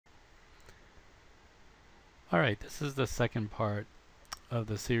Alright, this is the second part of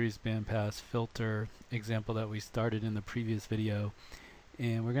the series bandpass filter example that we started in the previous video,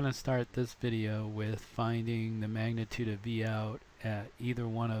 and we're going to start this video with finding the magnitude of V out at either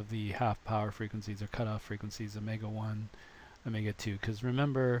one of the half power frequencies or cutoff frequencies, omega 1, omega 2, because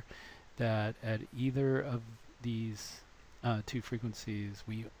remember that at either of these two frequencies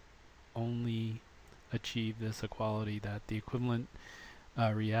we only achieve this equality that the equivalent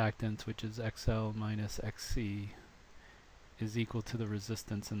reactance, which is XL minus XC, is equal to the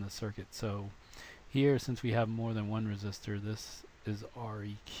resistance in the circuit. So here, since we have more than one resistor, this is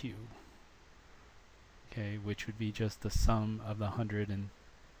REQ, okay, which would be just the sum of the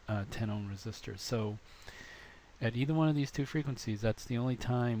 110 ohm resistors. So at either one of these two frequencies, that's the only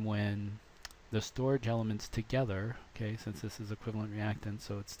time when the storage elements together, okay, since this is equivalent reactance,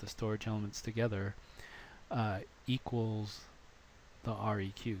 so it's the storage elements together, equals the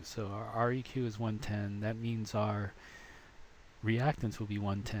REQ. So our REQ is 110. That means our reactance will be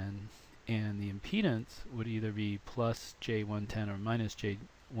 110, and the impedance would either be plus J110 or minus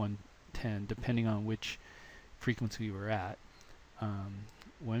J110, depending on which frequency we're at.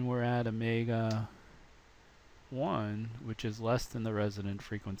 When we're at omega 1, which is less than the resonant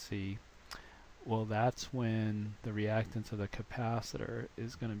frequency, well, that's when the reactance of the capacitor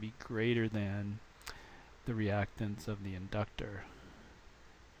is going to be greater than the reactance of the inductor.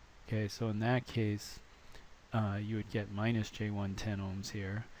 Okay, so in that case, you would get minus J110 ohms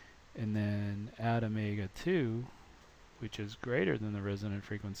here, and then at omega 2, which is greater than the resonant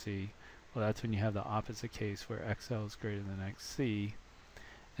frequency, well, that's when you have the opposite case where XL is greater than XC,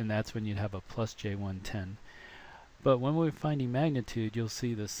 and that's when you'd have a plus J110. But when we're finding magnitude, you'll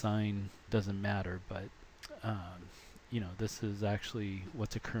see the sign doesn't matter, but you know, this is actually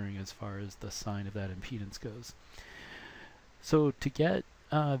what's occurring as far as the sign of that impedance goes. So to get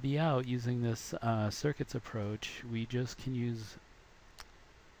V out using this circuits approach, we just can use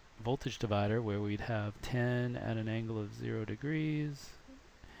voltage divider, where we'd have 10 at an angle of 0 degrees,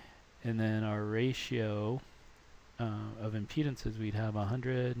 and then our ratio of impedances, we'd have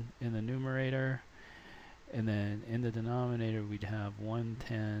 100 in the numerator, and then in the denominator we'd have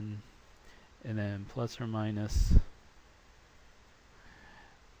 110, and then plus or minus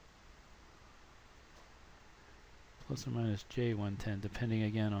J110, depending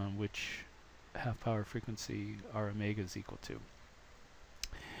again on which half power frequency our omega is equal to.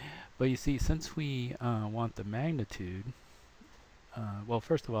 But you see, since we want the magnitude, well,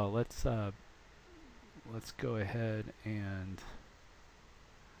 first of all, let's go ahead and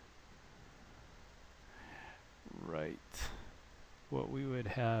write what we would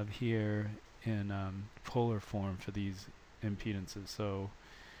have here in polar form for these impedances. So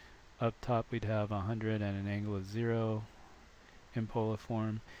up top we'd have 100 at an angle of 0 in polar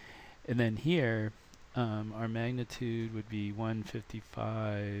form, and then here our magnitude would be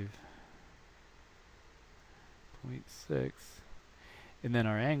 155.6, and then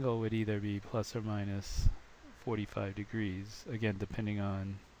our angle would either be plus or minus 45 degrees, again depending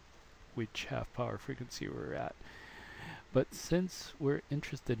on which half power frequency we're at. But since we're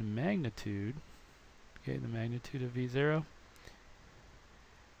interested in magnitude, okay, the magnitude of V0,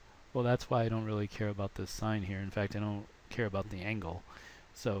 well, that's why I don't really care about this sign here. In fact, I don't care about the angle.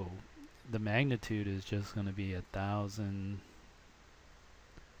 So the magnitude is just going to be 1,000,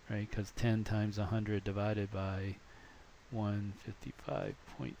 right? Because 10 times 100 divided by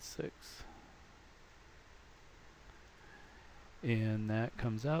 155.6. And that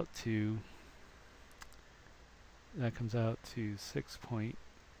comes out to 6.43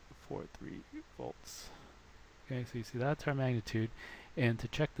 volts. Okay, so you see that's our magnitude. And to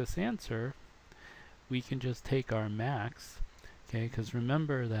check this answer, we can just take our max, okay, because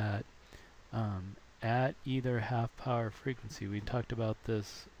remember that at either half power frequency, we talked about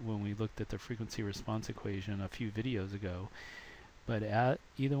this when we looked at the frequency response equation a few videos ago, but at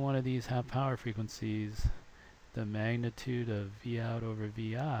either one of these half power frequencies, the magnitude of V out over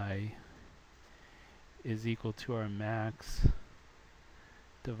VI is equal to our max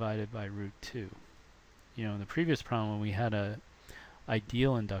divided by root 2. You know, in the previous problem when we had a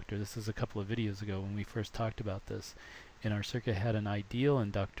ideal inductor, this is a couple of videos ago when we first talked about this, and our circuit had an ideal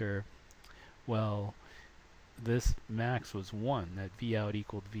inductor, well, this max was 1, that V out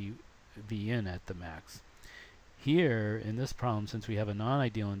equaled V in at the max. Here, in this problem, since we have a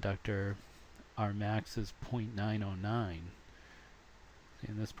non-ideal inductor, our max is 0.909.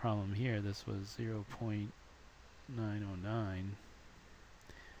 In this problem here, this was 0.909.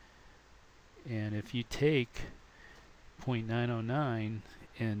 And if you take 0.909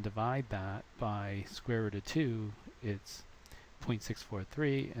 and divide that by square root of 2, it's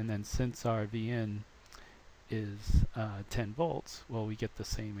 0.643, and then since our Vn is 10 volts, well, we get the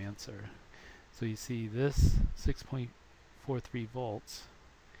same answer. So you see this 6.43 volts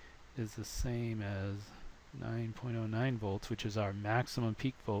is the same as 9.09 volts, which is our maximum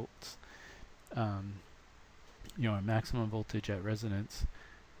peak volts, our maximum voltage at resonance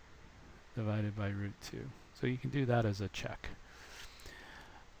divided by root 2. So you can do that as a check.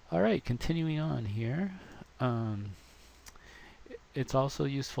 All right, continuing on here. It's also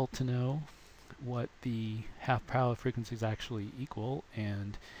useful to know what the half power frequencies actually equal,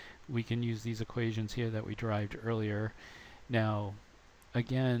 and we can use these equations here that we derived earlier. Now,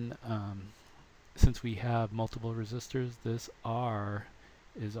 again, since we have multiple resistors, this R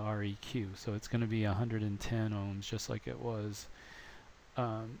is REQ, so it's going to be 110 ohms, just like it was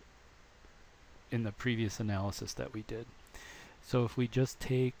in the previous analysis that we did. So if we just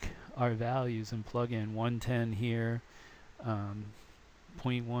take our values and plug in 110 here,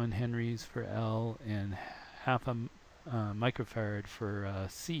 0.1 henries for L, and half a microfarad for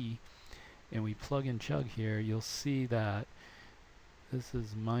C, and we plug and chug here, you'll see that this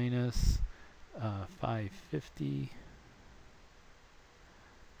is minus 550,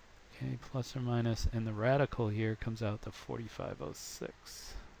 okay, plus or minus, and the radical here comes out to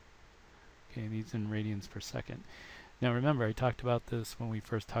 4506. Okay, these in radians per second. Now remember, I talked about this when we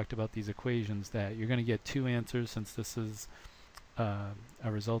first talked about these equations, that you're going to get two answers since this is a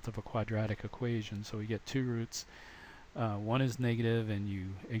result of a quadratic equation. So we get two roots. One is negative and you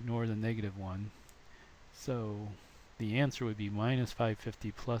ignore the negative one. So the answer would be minus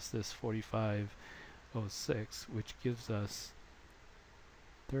 550 plus this 4506, which gives us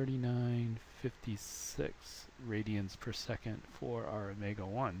 3956 radians per second for our omega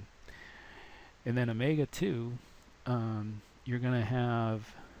 1. And then omega 2, you're going to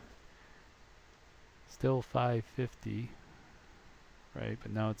have still 550, right?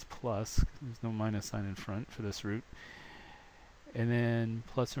 But now it's plus. There's no minus sign in front for this root. And then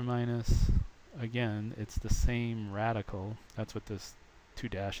plus or minus, again, it's the same radical. That's what this two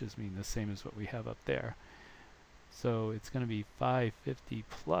dashes mean, the same as what we have up there. So it's going to be 550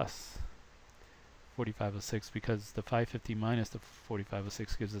 plus 4506, because the 550 minus the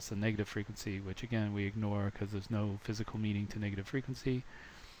 4506 gives us a negative frequency, which again we ignore because there's no physical meaning to negative frequency.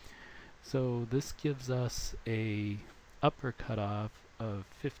 So this gives us a upper cutoff of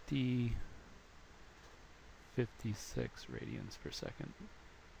 56 radians per second.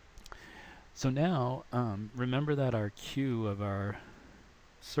 So now remember that our Q of our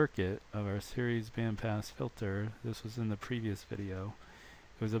circuit of our series bandpass filter, this was in the previous video,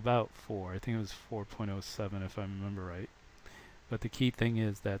 it was about 4. I think it was 4.07 if I remember right. But the key thing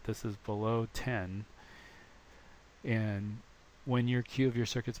is that this is below 10, and when your Q of your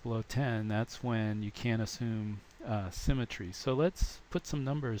circuit's below 10, that's when you can't assume symmetry. So let's put some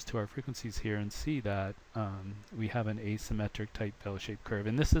numbers to our frequencies here and see that we have an asymmetric type bell-shaped curve.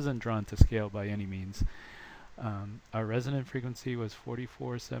 And this isn't drawn to scale by any means. Our resonant frequency was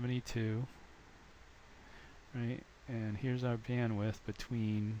 4472, right? And here's our bandwidth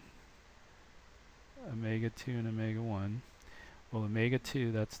between omega 2 and omega 1. Well, omega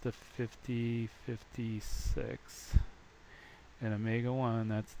 2, that's the 5056. And omega 1,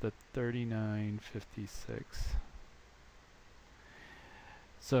 that's the 3956.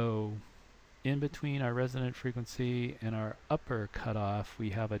 So in between our resonant frequency and our upper cutoff,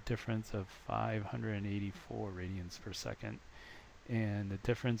 we have a difference of 584 radians per second. And the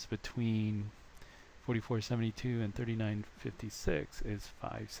difference between 4472 and 3956 is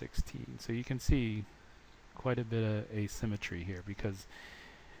 516. So you can see quite a bit of asymmetry here, because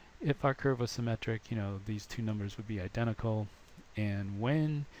if our curve was symmetric, these two numbers would be identical. And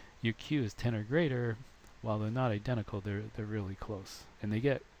when your Q is 10 or greater, while they're not identical, they're really close. And they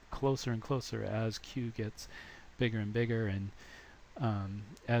get closer and closer as Q gets bigger and bigger, and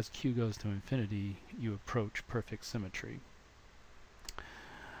as Q goes to infinity, you approach perfect symmetry.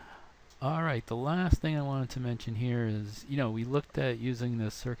 Alright, the last thing I wanted to mention here is, we looked at using the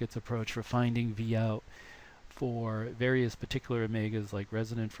circuits approach for finding V out for various particular omegas, like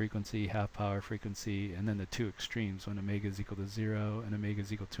resonant frequency, half power frequency, and then the two extremes when omega is equal to 0 and omega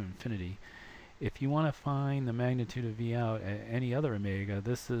is equal to infinity. If you want to find the magnitude of V out at any other omega,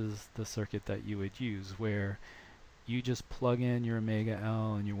 this is the circuit that you would use, where you just plug in your omega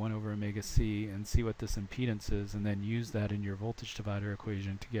L and your 1 over omega C and see what this impedance is, and then use that in your voltage divider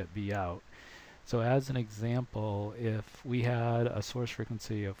equation to get V out. So as an example, if we had a source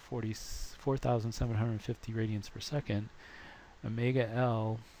frequency of 44,750 radians per second, omega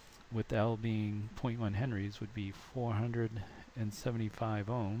L, with L being 0.1 henries, would be 475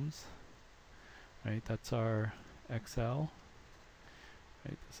 ohms. Right, that's our XL.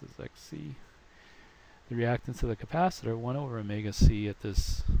 Right, this is XC. The reactance of the capacitor, 1 over omega c at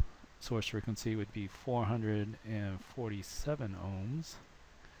this source frequency, would be 447 ohms.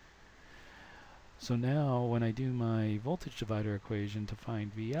 So now when I do my voltage divider equation to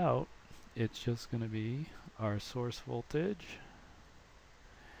find V out, it's just going to be our source voltage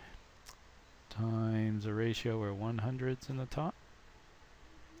times a ratio where 100's in the top,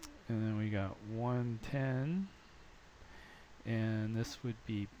 and then we got 110, and this would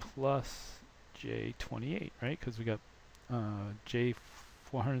be plus J28, right? Because we got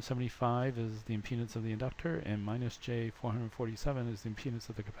J475 is the impedance of the inductor, and minus J447 is the impedance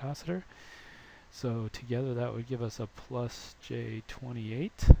of the capacitor. So together that would give us a plus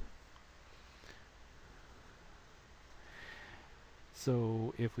J28.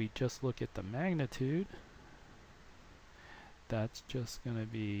 So if we just look at the magnitude, that's just going to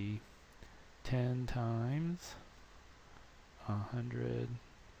be 10 times 100.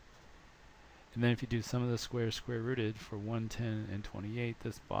 And then if you do sum of the square rooted for 110 and 28,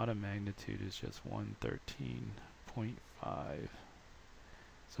 this bottom magnitude is just 113.5.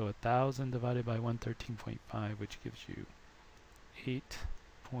 So 1,000 divided by 113.5, which gives you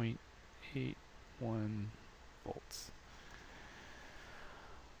 8.81 volts.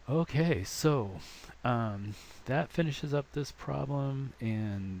 Okay, so that finishes up this problem,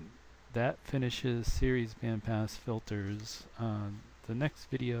 and that finishes series bandpass filters. The next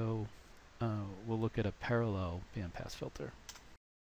video we'll look at a parallel bandpass filter.